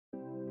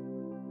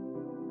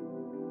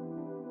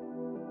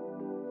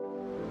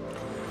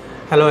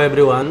Hello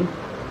everyone.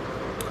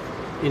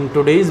 In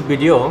today's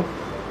video,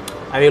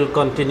 I will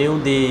continue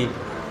the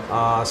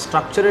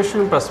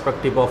structuration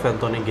perspective of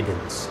Anthony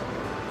Giddens.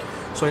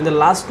 So in the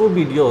last two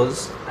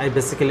videos, I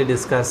basically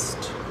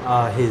discussed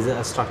his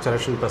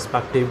structuration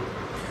perspective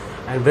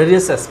and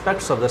various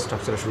aspects of the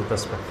structuration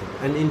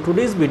perspective. And in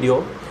today's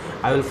video,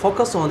 I will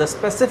focus on the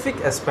specific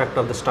aspect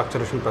of the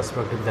structuration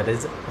perspective, that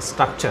is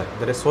structure,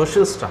 that is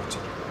social structure.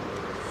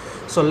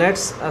 So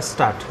let's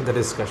start the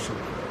discussion.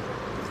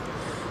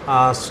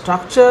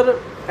 Structure,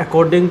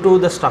 according to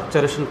the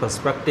structuration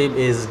perspective,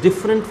 is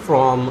different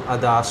from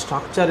the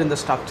structure in the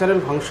structural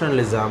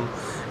functionalism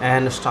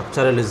and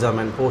structuralism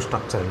and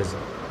post-structuralism.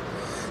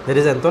 There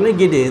is Anthony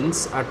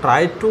Giddens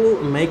tried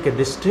to make a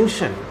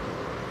distinction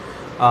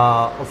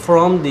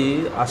from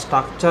the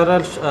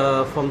structural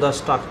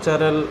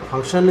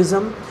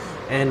functionalism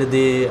and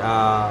the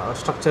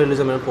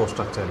structuralism and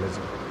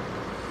post-structuralism.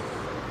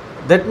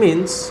 That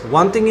means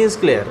one thing is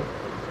clear,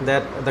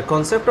 that the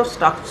concept of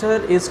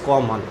structure is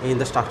common in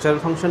the structural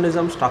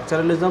functionalism,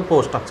 structuralism,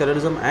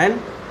 post-structuralism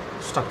and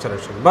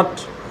structuration,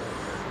 but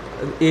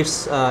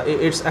its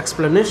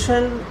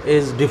explanation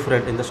is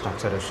different in the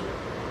structuration.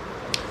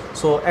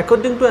 So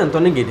according to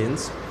Anthony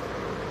Giddens,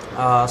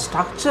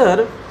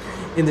 structure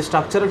in the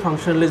structural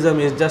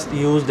functionalism is just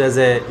used as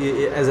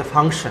a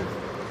function.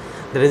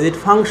 That is, it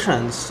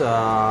functions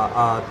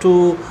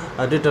to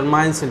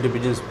determines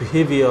individual's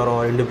behavior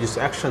or individual's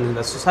action in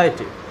the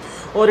society.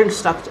 Or in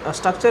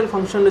structural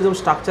functionalism,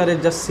 structure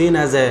is just seen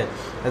as a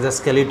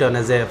skeleton,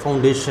 as a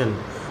foundation,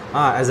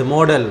 as a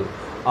model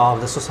of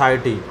the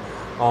society,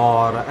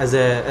 or as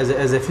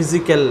a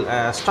physical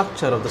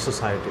structure of the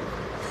society.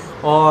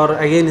 Or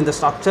again, in the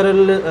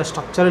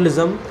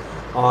structuralism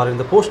or in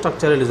the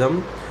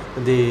post-structuralism,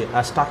 the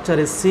structure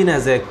is seen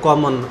as a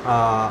common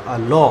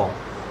law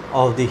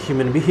of the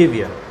human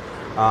behavior.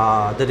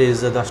 That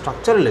is, the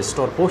structuralist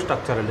or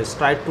post-structuralist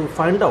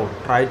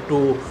try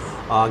to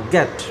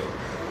get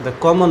the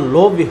common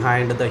law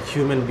behind the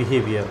human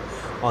behavior,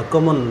 or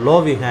common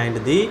law behind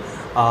the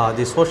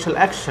social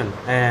action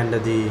and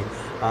the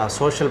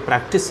social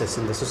practices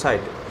in the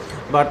society.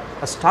 But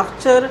a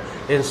structure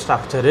in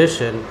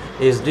structuration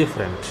is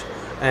different,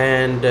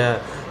 and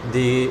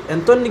the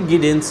Anthony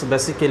Giddens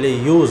basically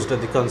used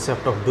the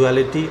concept of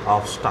duality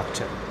of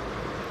structure.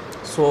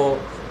 So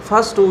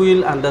first we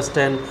will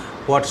understand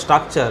what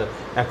structure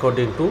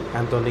according to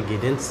Anthony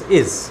Giddens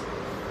is.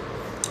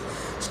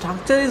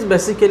 Structure is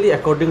basically,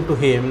 according to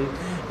him,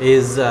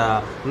 is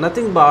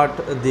nothing but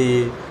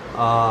the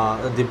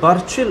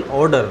virtual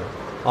order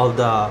of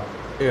the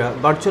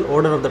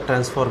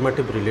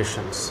transformative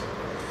relations.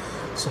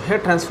 So here,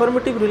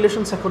 transformative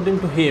relations, according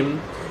to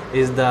him,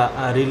 is the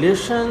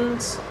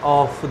relations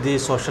of the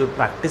social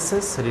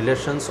practices,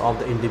 relations of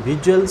the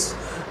individuals,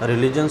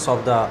 relations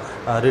of the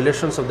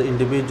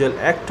individual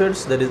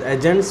actors, that is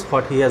agents,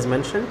 what he has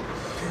mentioned,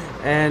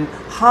 and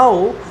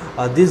how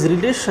these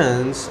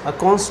relations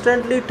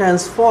constantly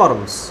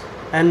transforms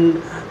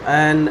and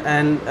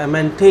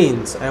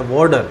maintains a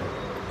order.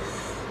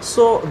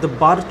 So the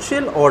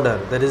virtual order,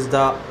 that is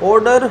the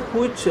order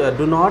which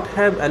do not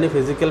have any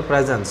physical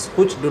presence,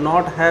 which do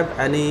not have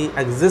any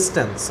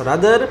existence,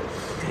 rather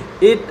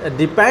it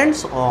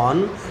depends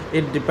on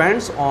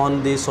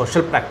the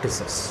social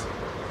practices.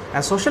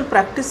 And social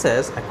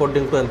practices,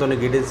 according to Anthony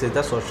Giddens, is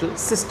the social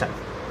system.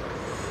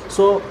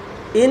 So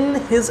in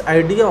his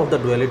idea of the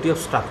duality of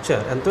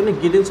structure, Anthony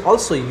Giddens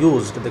also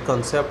used the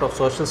concept of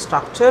social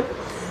structure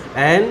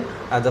and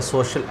the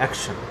social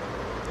action.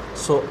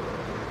 So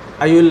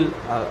I will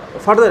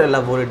further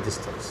elaborate these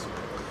things.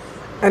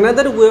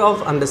 Another way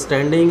of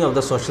understanding of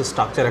the social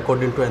structure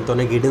according to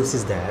Anthony Giddens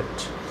is that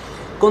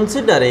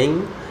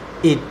considering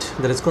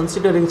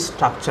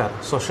structure,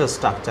 social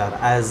structure,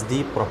 as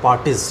the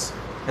properties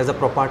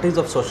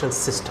of social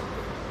system.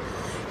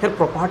 Here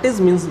properties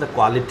means the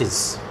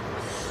qualities.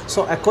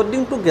 So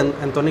according to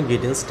Anthony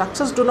Giddens,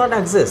 structures do not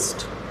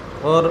exist,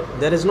 or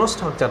there is no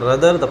structure,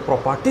 rather the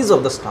properties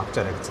of the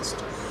structure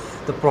exist.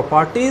 The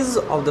properties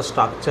of the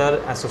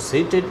structure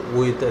associated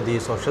with the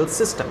social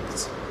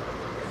systems.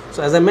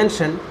 So as I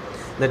mentioned,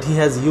 that he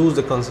has used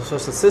the concept of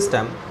social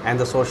system and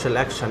the social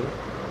action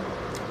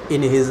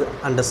in his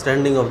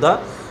understanding of the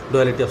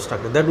duality of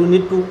structure, that we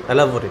need to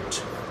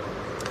elaborate.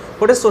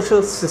 What is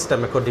social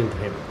system according to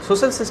him?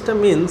 Social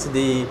system means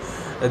the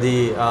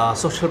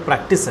social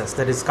practices,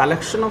 that is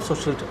collection of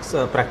social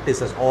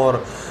practices,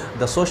 or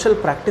the social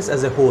practice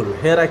as a whole.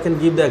 Here I can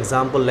give the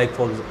example like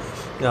for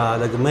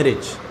like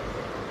marriage.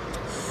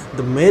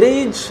 The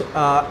marriage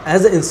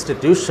as an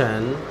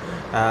institution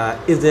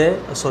is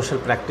a social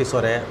practice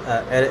or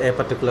a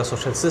particular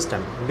social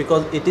system,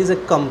 because it is a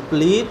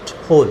complete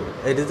whole,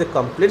 it is a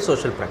complete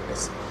social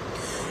practice.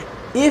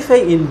 If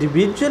an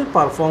individual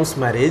performs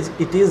marriage,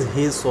 it is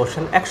his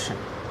social action.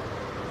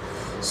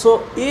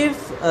 So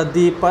if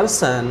the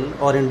person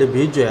or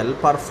individual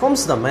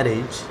performs the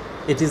marriage,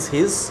 it is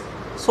his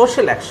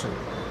social action.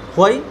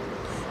 Why?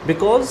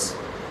 Because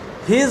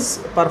his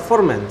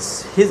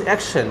performance, his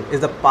action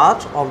is a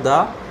part of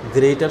the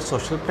greater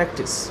social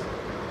practice.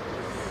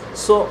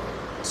 So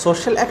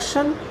social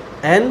action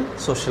and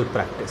social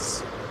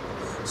practice.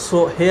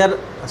 So here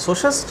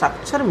social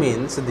structure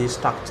means the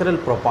structural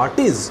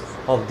properties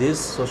of this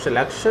social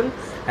action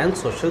and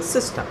social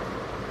system.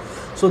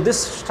 So these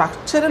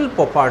structural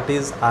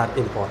properties are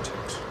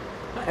important.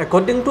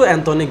 According to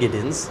Anthony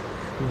Giddens,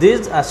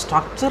 these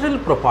structural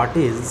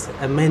properties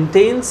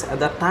maintains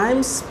the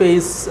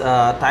time-space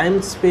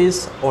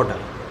order,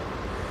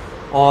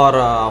 or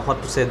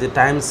what to say, the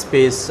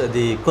time-space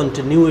the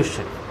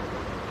continuation,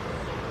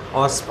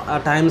 or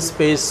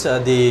time-space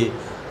the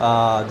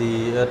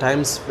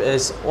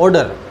time-space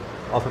order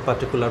of a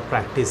particular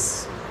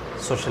practice,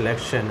 social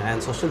action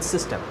and social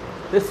system.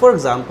 If, for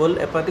example,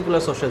 a particular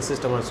social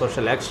system or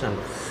social action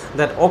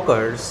that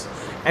occurs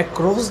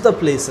across the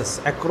places,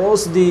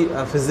 across the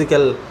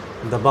physical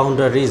the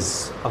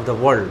boundaries of the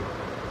world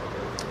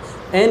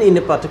and in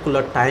a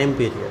particular time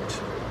period.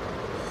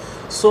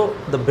 So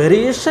the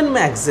variation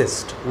may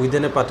exist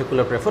within a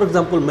particular period. For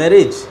example,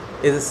 marriage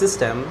is a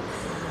system.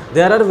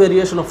 There are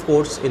variation of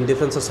course in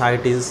different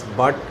societies,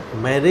 but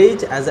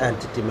marriage as an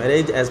entity,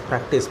 marriage as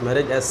practice,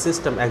 marriage as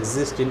system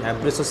exists in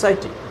every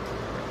society.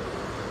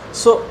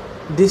 So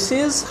this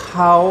is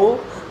how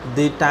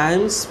the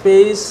time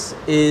space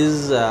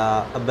is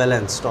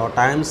balanced, or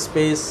time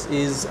space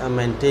is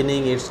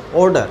maintaining its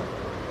order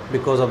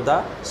because of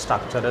the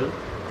structural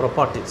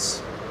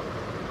properties.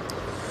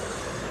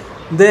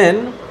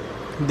 Then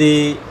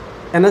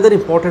another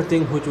important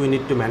thing which we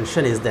need to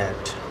mention is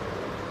that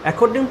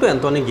according to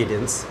Anthony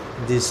Giddens,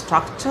 the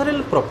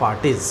structural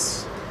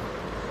properties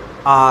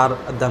are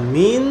the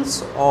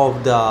means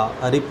of the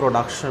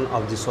reproduction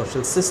of the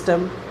social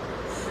system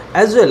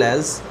as well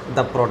as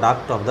the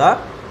product of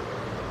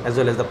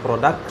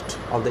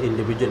the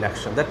individual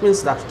action. That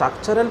means the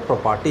structural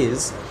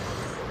properties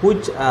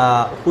which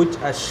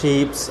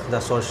shapes the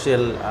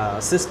social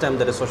system,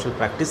 that is social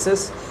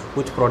practices,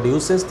 which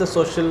produces the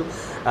social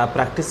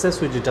practices,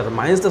 which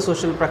determines the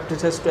social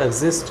practices to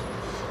exist,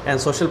 and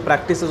social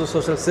practices or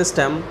social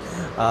system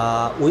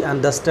we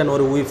understand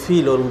or we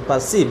feel or we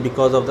perceive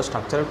because of the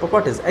structural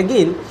properties.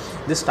 Again,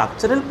 the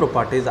structural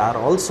properties are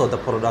also the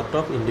product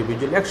of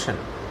individual action.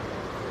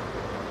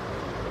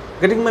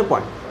 Getting my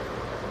point?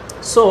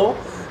 So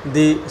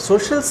the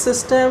social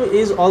system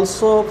is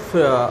also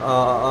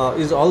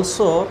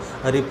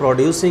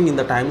reproducing in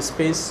the time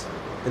space,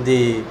 in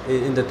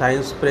the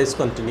time space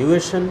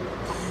continuation,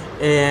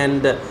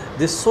 and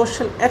this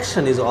social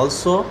action is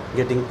also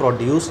getting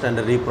produced and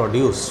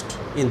reproduced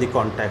in the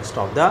context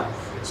of the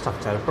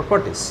structural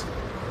properties.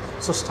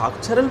 So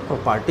structural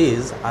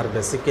properties are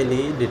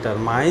basically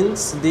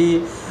determines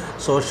the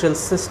social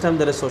system,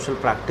 there is social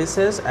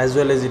practices, as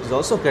well as it is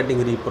also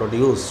getting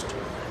reproduced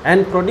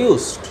and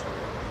produced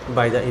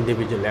by the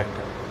individual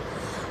actor.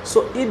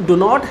 So it do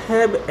not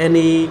have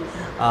any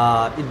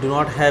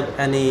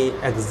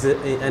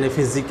any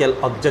physical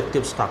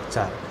objective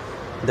structure,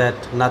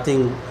 that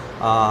nothing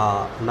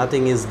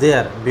is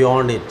there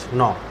beyond it.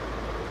 No,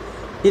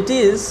 it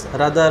is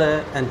rather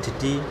an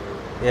entity,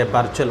 a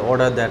virtual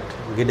order that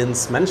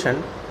Giddens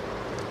mentioned,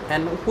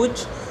 and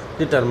which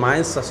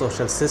determines the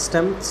social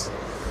systems.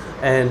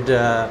 And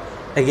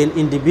again,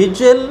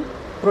 individual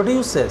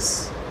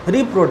produces,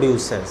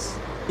 reproduces.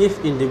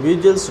 If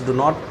individuals do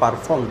not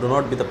perform, do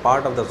not be the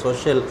part of the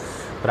social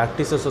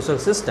practice or social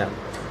system,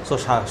 so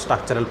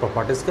structural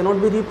properties cannot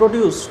be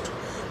reproduced,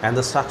 and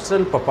the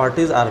structural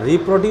properties are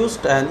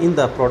reproduced, and in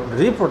the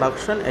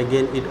reproduction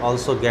again it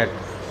also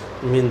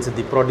means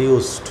the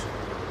produced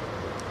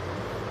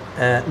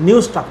new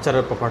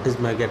structural properties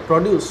may get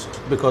produced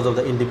because of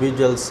the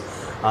individuals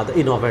the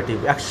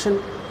innovative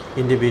action,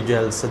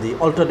 individuals the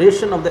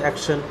alteration of the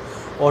action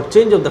or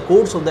change of the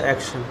course of the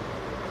action.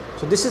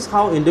 So this is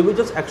how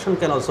individuals action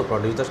can also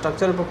produce the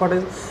structural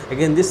properties.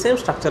 Again, these same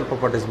structural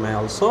properties may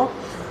also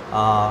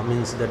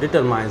means that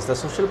determines the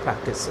social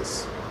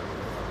practices.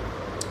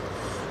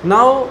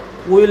 Now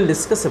we will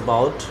discuss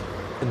about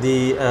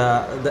the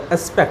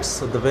aspects,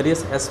 the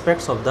various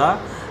aspects of the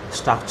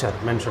structure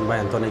mentioned by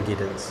Anthony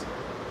Giddens.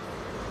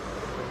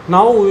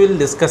 Now we will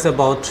discuss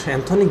about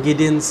Anthony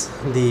Giddens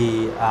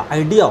the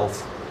idea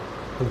of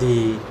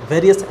the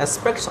various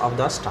aspects of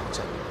the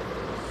structure.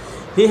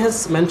 He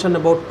has mentioned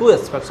about two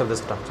aspects of the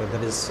structure,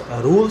 that is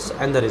rules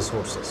and the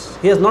resources.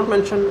 He has not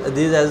mentioned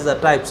these as the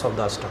types of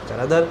the structure,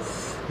 rather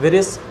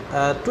various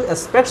two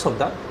aspects of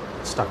the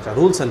structure,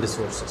 rules and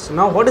resources.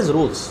 Now what is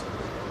rules?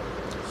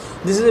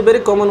 This is a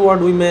very common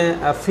word. We may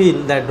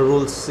feel that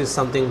rules is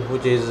something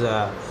which is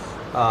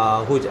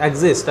which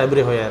exists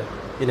everywhere,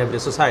 in every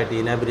society,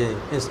 in every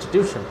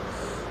institution.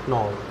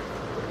 No,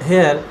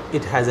 here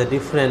it has a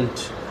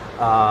different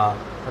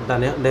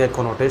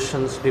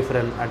connotations,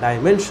 different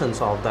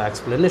dimensions of the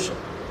explanation.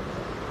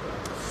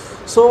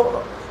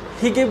 So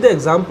he gave the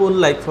example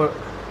like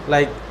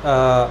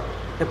a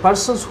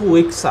person who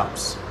wakes up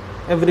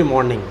every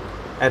morning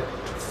at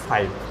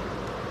 5.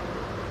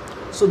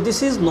 So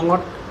this is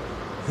not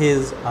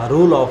his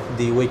rule of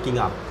the waking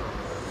up,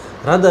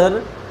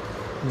 rather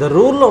the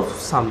rule of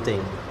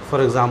something,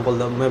 for example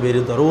maybe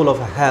the rule of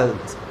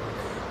health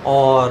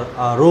or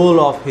a rule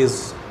of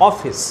his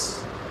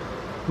office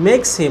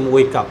makes him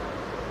wake up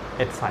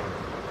at 5.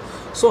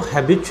 So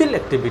habitual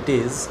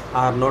activities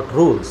are not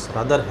rules,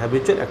 rather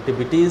habitual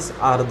activities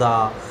are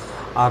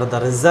the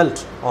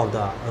result of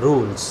the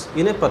rules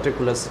in a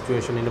particular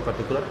situation, in a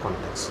particular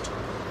context.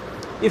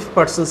 If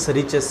person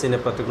reaches in a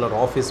particular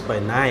office by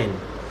 9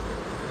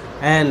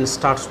 and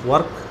starts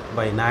work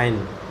by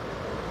 9,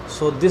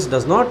 so this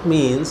does not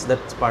mean that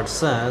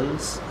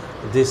persons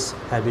this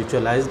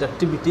habitualized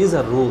activities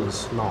are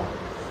rules. No,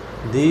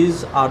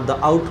 these are the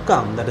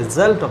outcome, the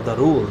result of the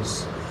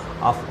rules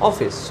of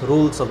office,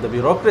 rules of the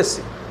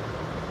bureaucracy.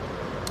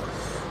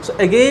 So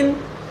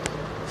again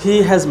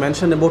he has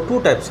mentioned about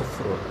two types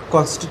of rule,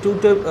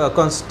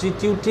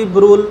 constitutive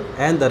rule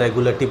and the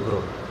regulative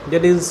rule.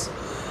 That is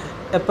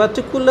a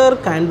particular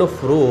kind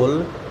of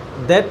rule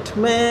that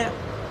may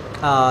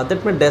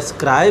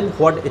describe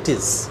what it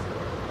is.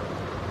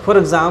 For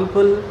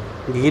example,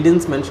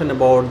 Giddens mentioned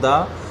about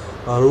the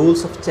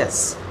rules of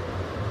chess.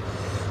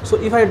 So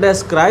if I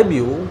describe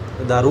you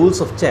the rules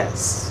of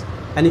chess,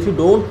 and if you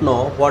don't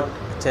know what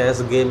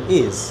chess game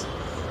is,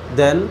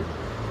 then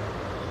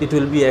it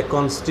will be a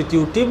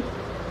constitutive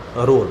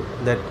rule,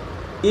 that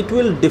it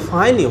will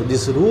define you,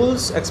 this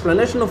rules,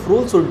 explanation of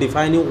rules will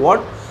define you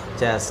what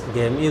chess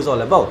game is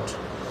all about.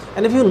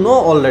 And if you know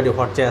already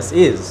what chess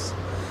is,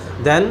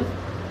 then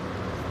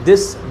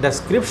this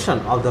description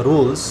of the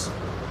rules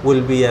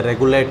will be a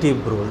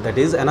regulative rule, that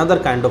is another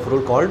kind of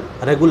rule called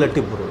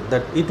regulative rule,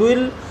 that it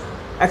will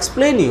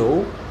explain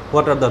you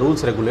what are the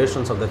rules,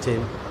 regulations of the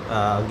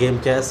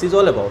game chess is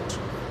all about.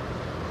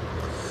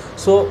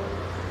 So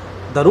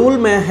the rule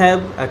may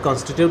have a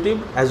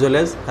constitutive as well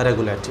as a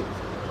regulative.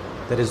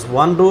 There is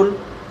one rule,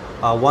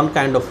 one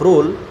kind of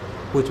rule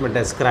which may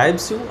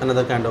describes you,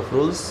 another kind of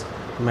rules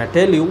may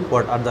tell you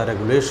what are the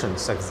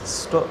regulations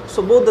exist.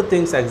 So both the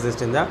things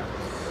exist in the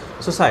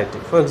society.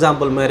 For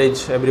example,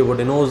 marriage,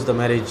 everybody knows the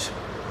marriage.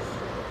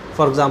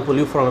 For example,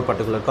 you from a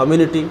particular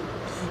community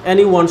and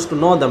you wants to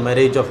know the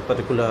marriage of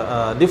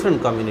particular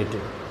different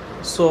community.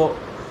 So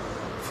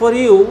for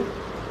you,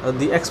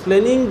 the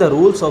explaining the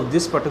rules of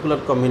this particular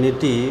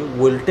community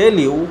will tell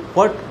you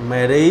what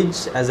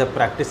marriage as a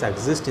practice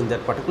exists in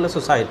that particular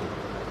society.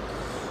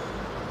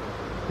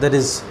 That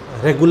is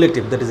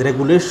regulative, that is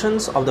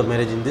regulations of the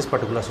marriage in this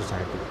particular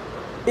society.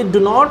 It do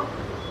not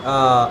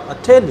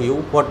tell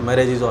you what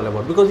marriage is all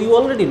about, because you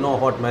already know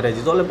what marriage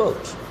is all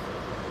about.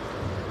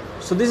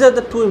 So these are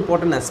the two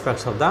important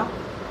aspects of the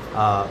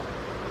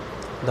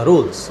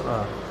rules,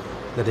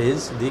 that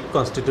is the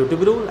constitutive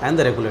rule and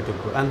the regulative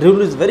rule. And rule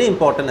is very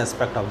important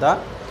aspect of the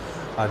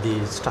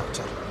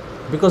structure,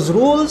 because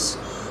rules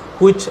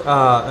which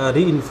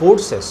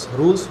reinforces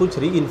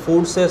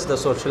the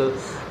social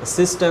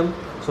system,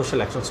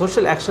 social action.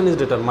 Social action is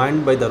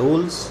determined by the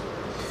rules,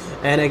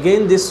 and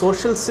again this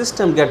social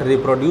system get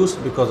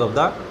reproduced because of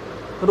the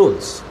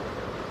rules,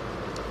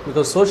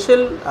 because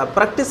social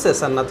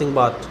practices are nothing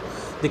but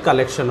the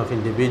collection of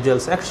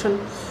individuals' action,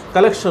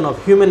 collection of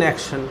human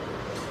action,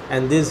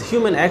 and these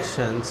human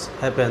actions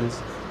happens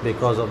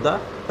because of the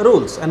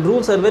rules. And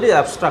rules are very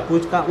abstract,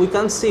 which we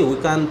can't see, we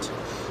can't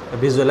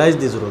visualize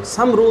these rules.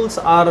 Some rules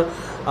are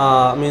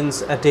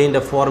attained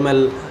a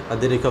formal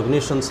the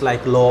recognitions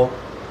like law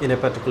in a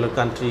particular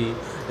country,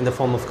 in the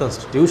form of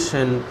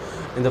constitution,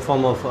 in the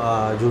form of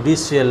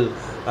judicial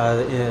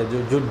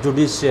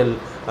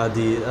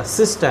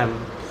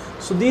system.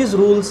 So these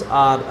rules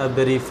are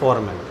very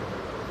formal,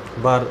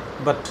 but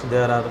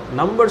there are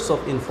numbers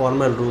of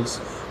informal rules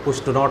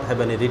which do not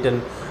have any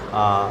written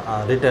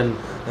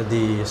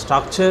the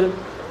structure,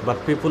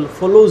 but people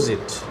follows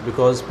it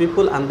because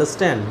people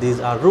understand these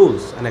are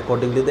rules and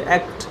accordingly they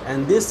act,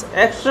 and this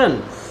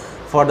action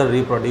further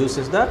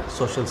reproduces the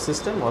social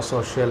system or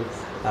social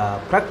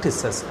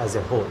practices as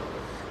a whole.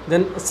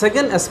 Then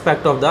second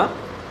aspect of the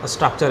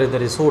structure is the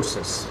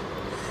resources.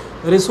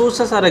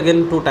 Resources are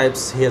again two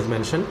types he has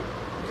mentioned,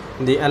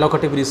 the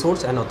allocative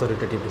resource and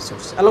authoritative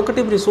resource.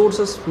 Allocative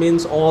resources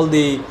means all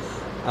the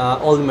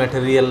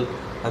material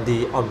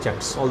the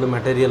objects, all the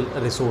material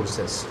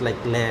resources like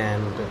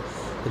land,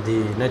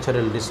 the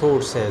natural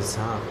resources,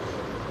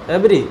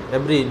 every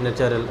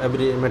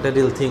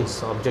material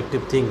things,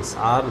 objective things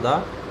are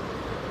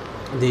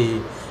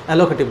the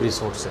allocative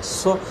resources.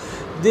 So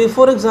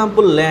for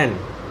example, land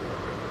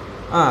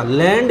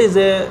is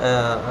a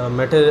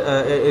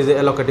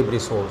allocative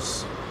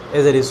resource,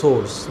 is a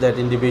resource that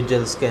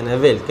individuals can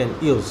avail, can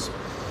use,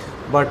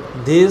 but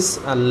this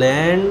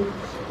land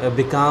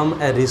become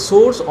a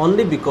resource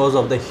only because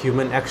of the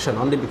human action,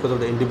 only because of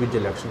the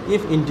individual action.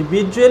 If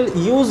individual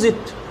use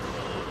it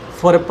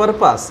for a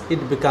purpose,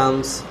 it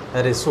becomes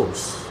a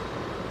resource.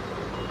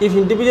 If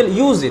individual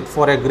use it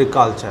for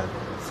agriculture,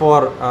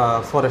 for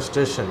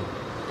forestation,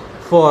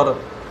 for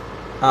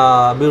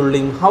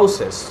building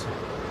houses,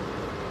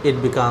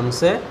 it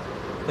becomes a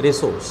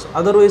resource,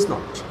 otherwise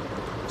not.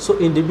 So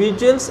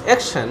individual's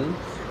action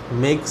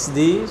makes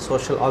the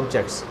social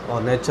objects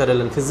or natural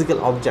and physical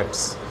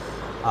objects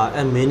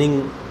a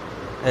meaningful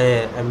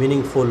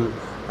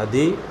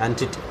the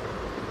entity.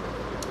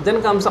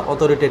 Then comes the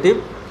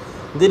authoritative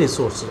the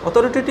resources.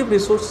 Authoritative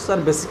resources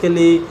are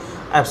basically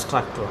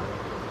abstract one.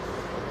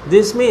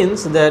 This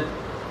means that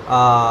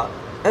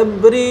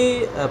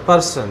every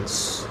person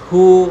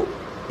who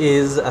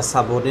is a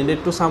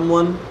subordinate to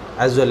someone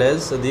as well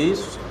as the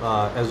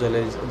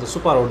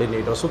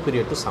superordinate or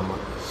superior to someone.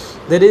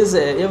 There is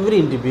every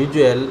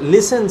individual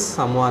listens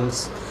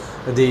someone's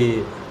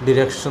the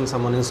direction,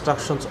 someone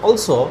instructions,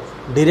 also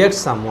directs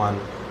someone.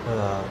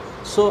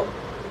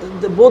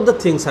 Both the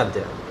things are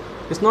there.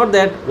 It's not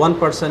that one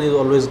person is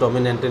always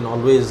dominant and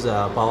always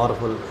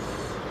powerful.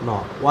 No,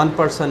 one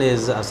person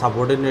is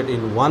subordinate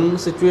in one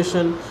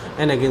situation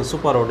and again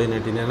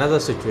superordinate in another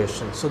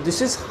situation. So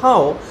this is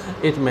how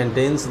it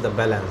maintains the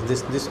balance.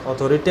 This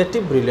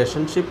authoritative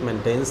relationship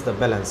maintains the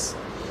balance.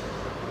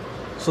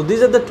 So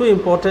these are the two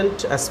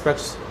important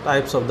aspects,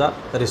 types of the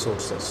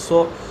resources.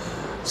 So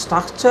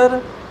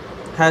structure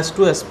has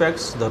two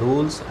aspects, the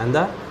rules and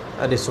the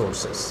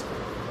resources.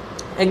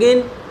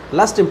 Again,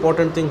 last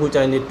important thing which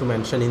I need to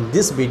mention in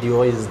this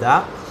video is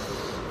the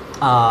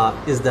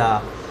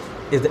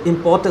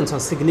importance or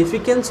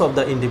significance of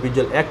the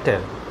individual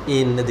actor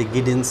in the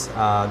Giddens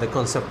the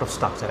concept of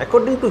structure.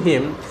 According to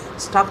him,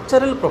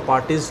 structural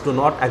properties do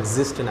not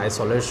exist in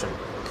isolation.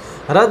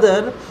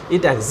 Rather,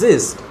 it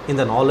exists in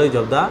the knowledge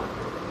of the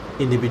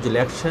individual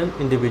action,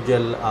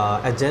 individual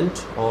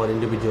agent or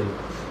individual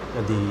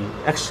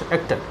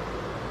actor.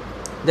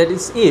 That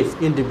is,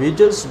 if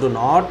individuals do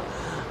not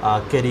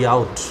carry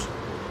out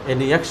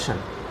any action,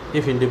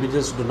 if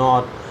individuals do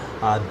not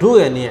do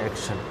any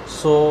action,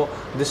 so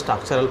the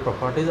structural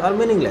properties are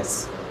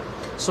meaningless.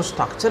 So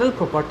structural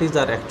properties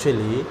are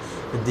actually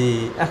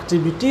the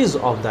activities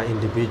of the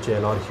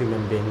individual or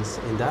human beings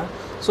in the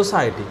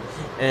society,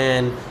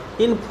 and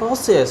in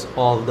process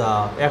of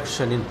the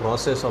action, in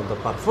process of the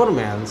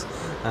performance,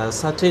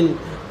 certain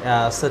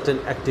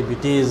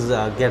activities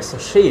gets a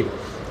shape,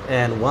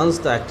 and once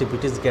the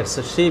activities gets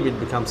a shape, it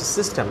becomes a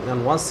system,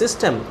 and once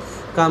system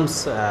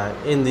comes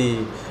in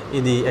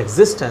the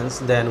existence,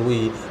 then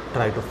we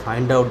try to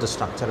find out the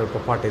structural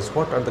properties,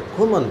 what are the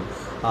common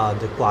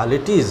the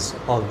qualities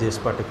of this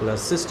particular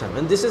system,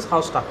 and this is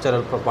how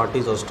structural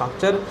properties or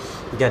structure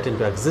get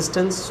into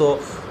existence. So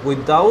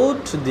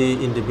without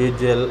the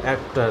individual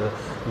actor,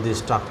 the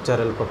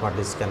structural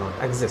properties cannot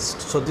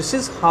exist. So this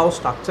is how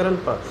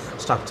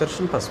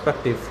structuration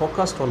perspective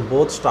focused on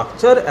both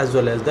structure as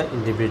well as the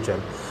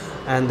individual,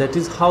 and that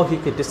is how he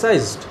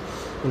criticized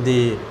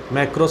the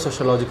macro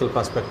sociological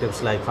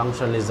perspectives like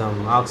functionalism,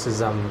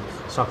 Marxism,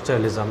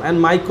 structuralism,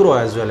 and micro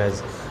as well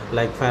as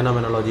like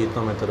phenomenology,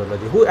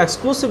 ethnomethodology, who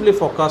exclusively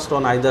focused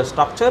on either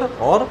structure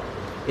or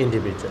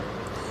individual.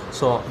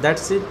 So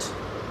that's it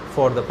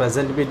for the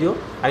present video.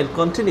 I'll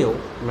continue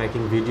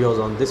making videos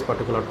on this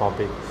particular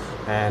topic,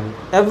 and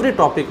every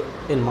topic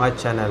in my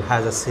channel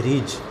has a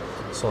series.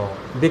 So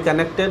be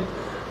connected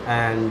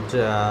and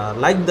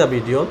like the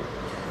video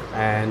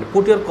and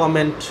put your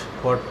comment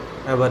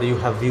whatever you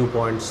have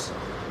viewpoints,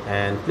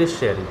 and please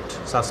share it.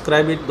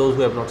 Subscribe it, those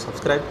who have not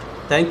subscribed.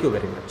 Thank you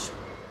very much.